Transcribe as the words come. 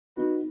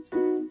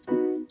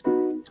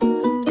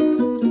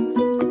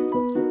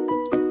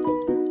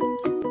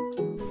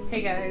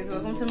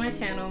my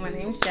channel. My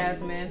name's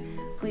Jasmine.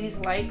 Please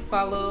like,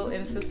 follow,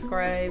 and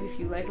subscribe if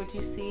you like what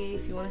you see.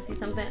 If you want to see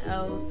something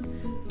else,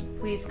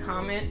 please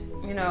comment,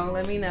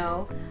 let me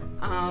know.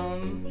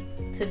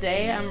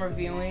 Today I'm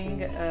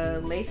reviewing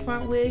a lace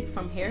front wig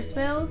from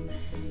HairSpells.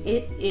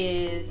 It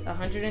is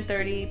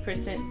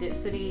 130%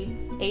 density,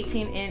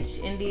 18-inch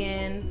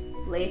Indian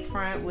lace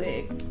front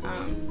wig.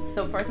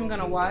 So first I'm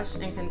gonna wash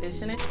and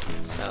condition it.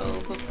 So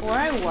before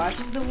I wash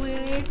the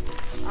wig,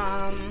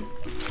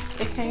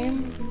 it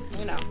came,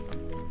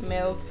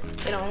 mailed.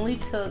 It only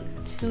took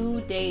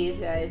 2 days,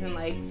 guys, and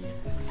like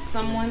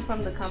someone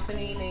from the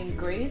company named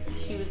Grace,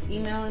 she was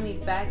emailing me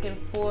back and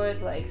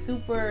forth, like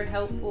super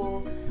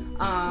helpful.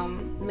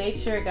 Made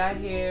sure it got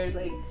here.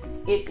 Like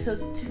it took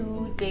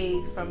 2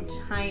 days from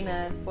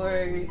China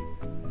for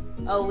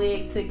a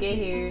wig to get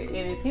here, and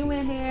it's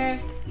human hair.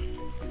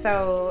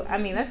 So, I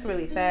mean, that's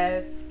really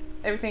fast.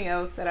 Everything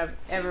else that I've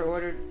ever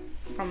ordered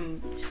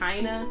from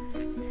China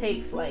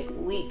takes like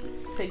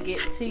weeks to get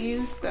to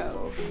you.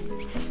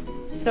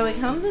 So it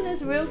comes in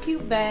this real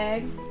cute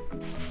bag.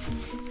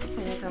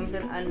 And it comes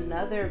in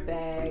another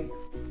bag.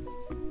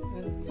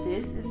 And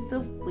this is the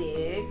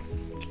wig.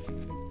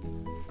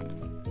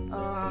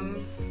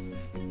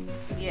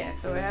 Yeah,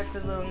 so it has a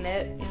little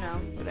net,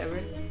 whatever.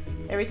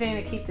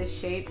 Everything to keep the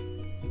shape.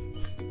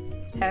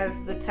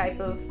 Has the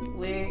type of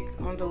wig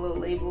on the little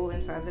label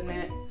inside the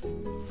net.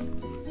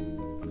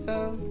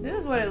 So this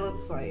is what it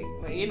looks like.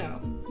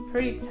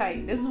 Pretty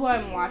tight. This is why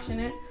I'm washing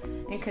it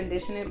and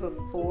conditioning it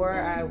before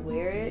I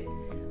wear it.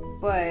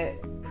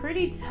 But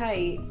pretty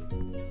tight.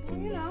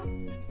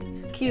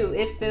 It's cute.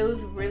 It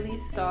feels really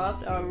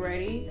soft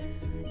already,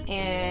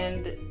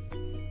 and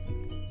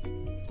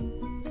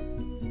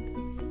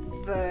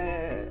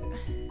the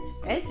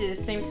edges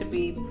seem to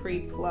be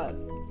pre-plucked.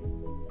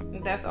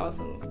 That's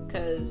awesome,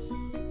 because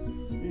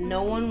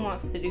no one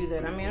wants to do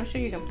that. I mean, I'm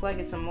sure you can plug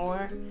it some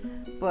more,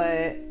 but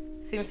it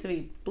seems to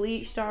be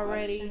bleached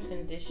already. Wash and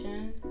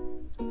condition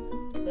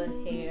the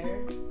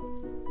hair.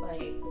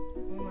 Like,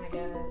 oh my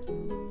god,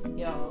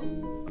 y'all.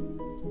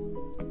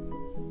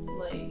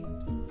 Like,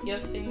 your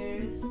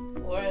fingers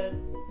or,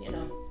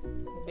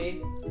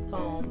 big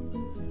comb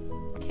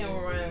can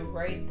run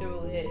right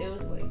through it. It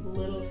was like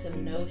little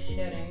to no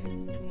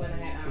shedding when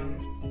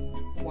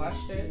I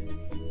washed it.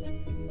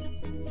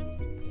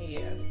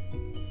 Yeah,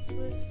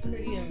 it's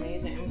pretty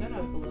amazing. I'm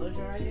gonna blow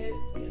dry it,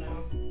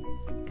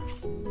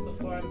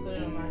 before I put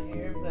it on my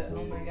hair. But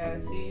oh my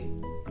god, see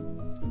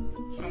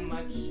how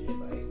much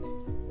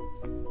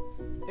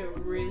it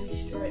really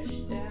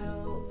stretched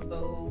out.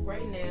 So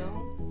right now,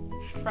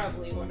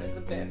 probably one of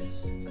the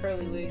best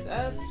curly wigs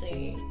I've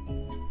seen.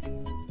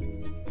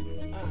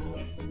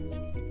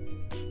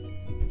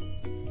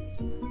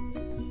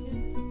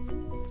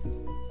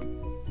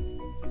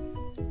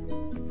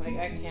 Like,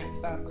 I can't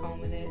stop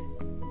combing it.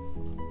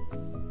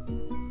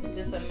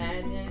 Just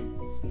imagine,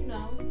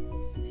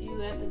 if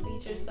you at the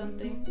beach or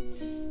something,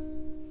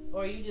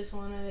 or you just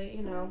want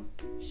to,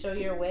 show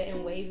your wet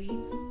and wavy.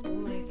 Oh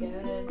my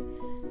god,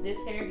 this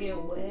hair get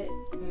wet,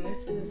 and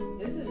this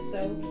is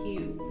so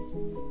cute.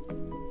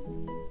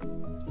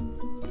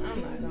 I'm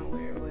not gonna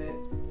wear it wet,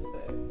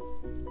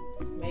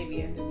 but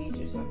maybe at the beach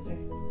or something.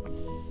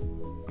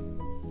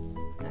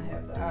 I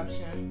have the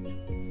option,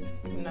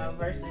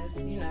 versus,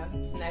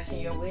 snatching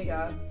your wig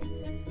off.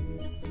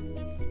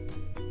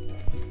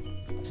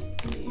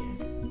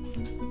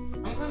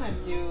 I'm gonna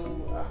do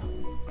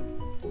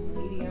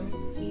medium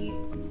heat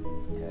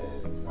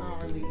because I don't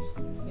really,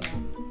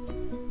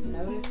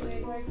 notice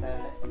wigs like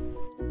that.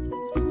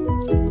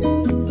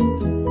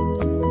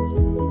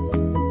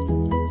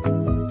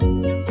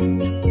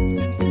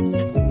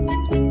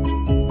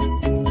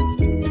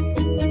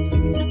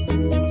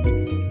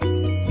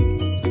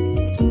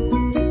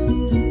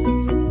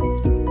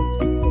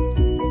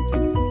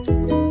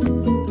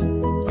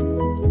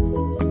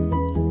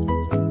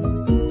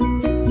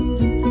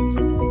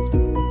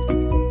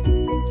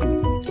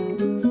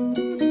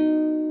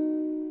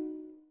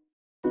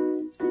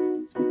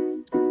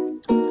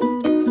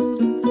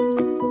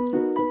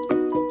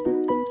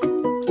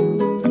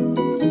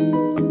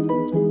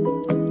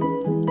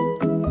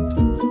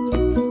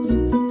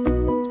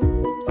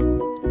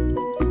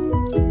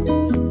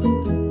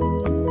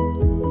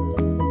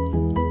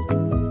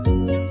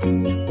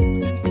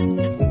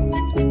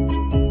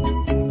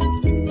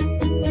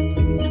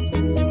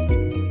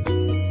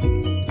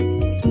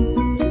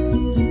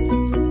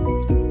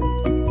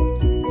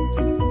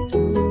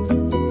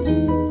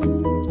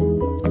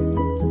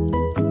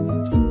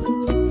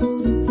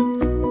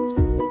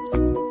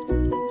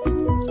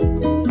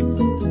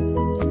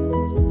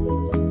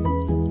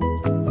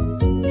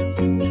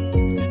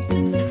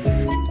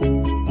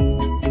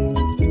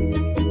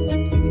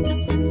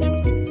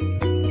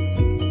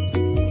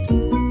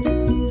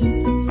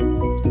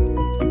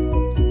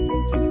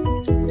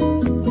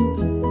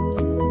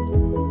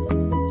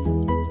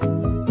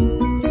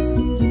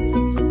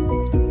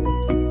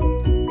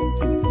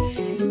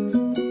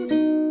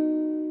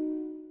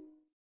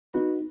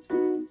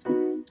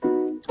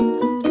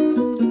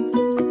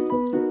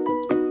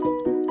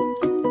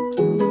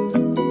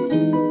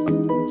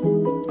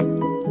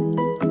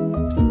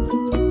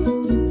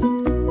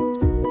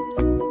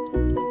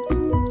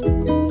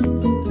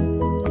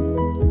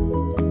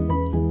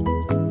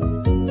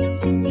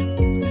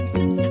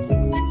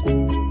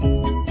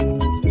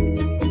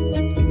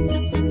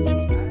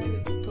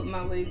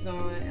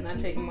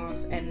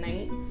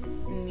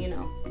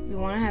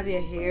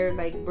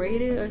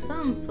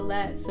 something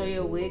flat so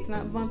your wig's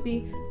not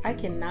bumpy, I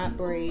cannot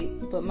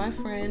braid. But my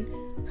friend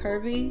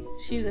Kirby,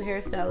 she's a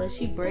hairstylist,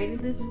 she braided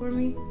this for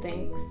me.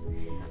 Thanks.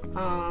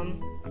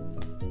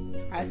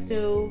 I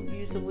still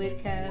use the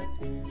wig cap.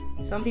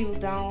 Some people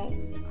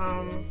don't.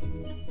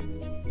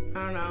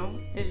 I don't know.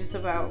 It's just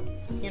about,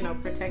 you know,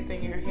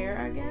 protecting your hair,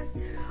 I guess.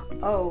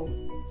 Oh,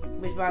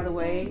 which by the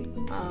way,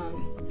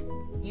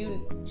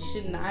 you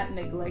should not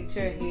neglect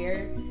your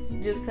hair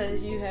just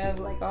because you have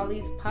like all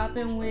these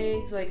popping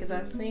wigs. Like, cause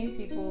I've seen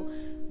people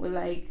with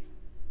like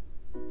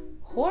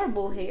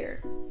horrible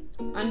hair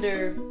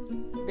under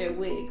their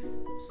wigs.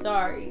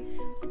 Sorry,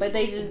 but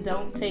they just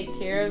don't take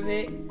care of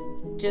it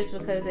just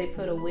because they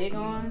put a wig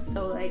on.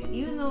 So like,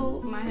 even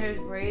though my hair is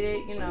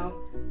braided, you know,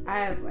 I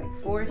have like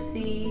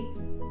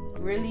 4C,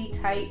 really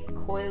tight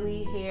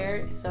coily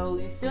hair, so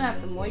you still have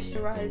to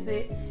moisturize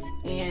it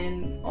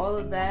and all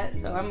of that.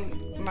 So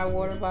my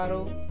water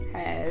bottle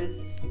has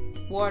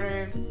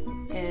water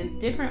and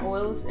different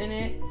oils in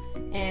it,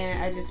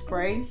 and I just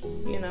spray,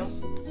 you know.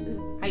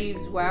 I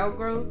use Wild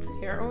Growth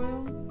hair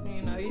oil.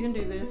 You know, you can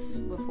do this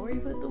before you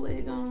put the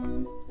wig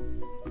on.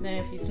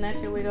 Then if you snatch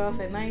your wig off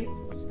at night,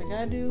 like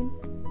I do,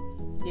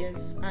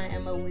 yes, I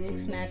am a wig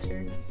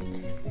snatcher.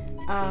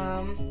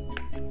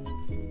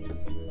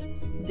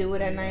 Do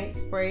it at night,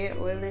 spray it,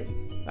 oil it.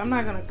 I'm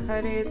not gonna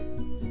cut it,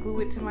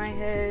 glue it to my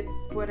head,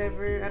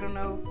 whatever. I don't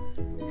know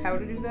how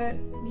to do that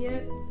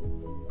yet,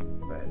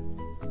 but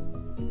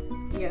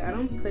yeah, I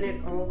don't put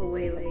it all the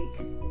way like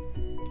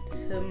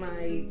to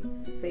my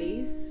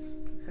face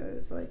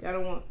because like I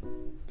don't want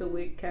the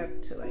wig cap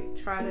to like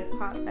try to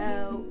pop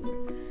out,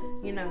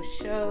 you know,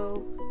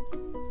 show.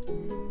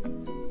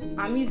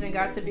 I'm using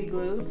Got To Be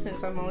Glue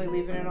since I'm only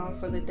leaving it on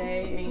for the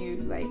day, and you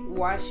like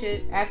wash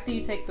it after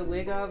you take the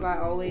wig off. I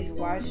always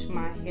wash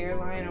my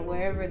hairline or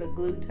wherever the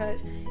glue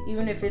touch,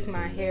 even if it's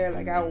my hair,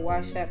 like I'll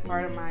wash that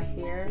part of my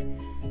hair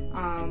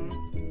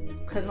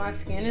because my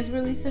skin is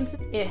really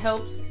sensitive. It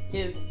helps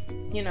if,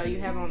 you know, you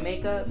have on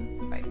makeup,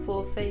 like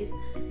full face,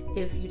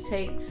 if you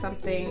take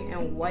something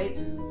and wipe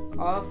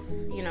off,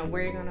 you know,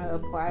 where you're gonna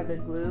apply the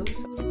glue.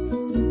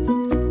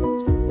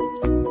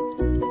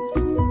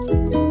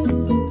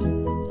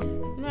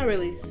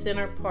 Really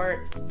center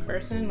part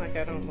person, like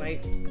I don't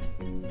like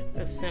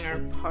a center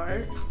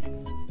part,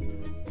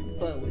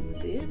 but with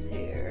this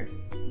hair,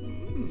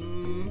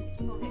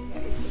 okay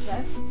guys, so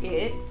that's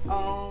it.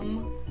 Oh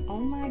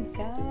my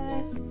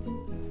god,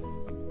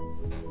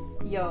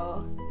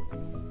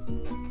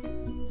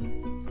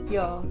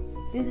 y'all,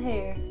 this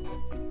hair,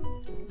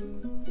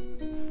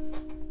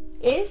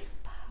 it's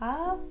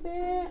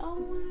popping. Oh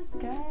my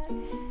god.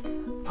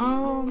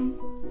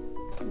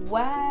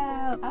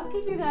 Wow, I'll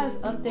keep you guys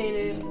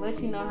updated and let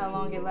you know how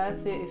long it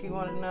lasted. If you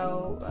want to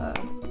know,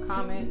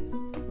 comment.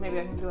 Maybe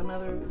I can do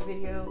another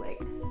video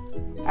like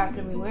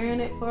after me wearing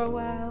it for a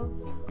while.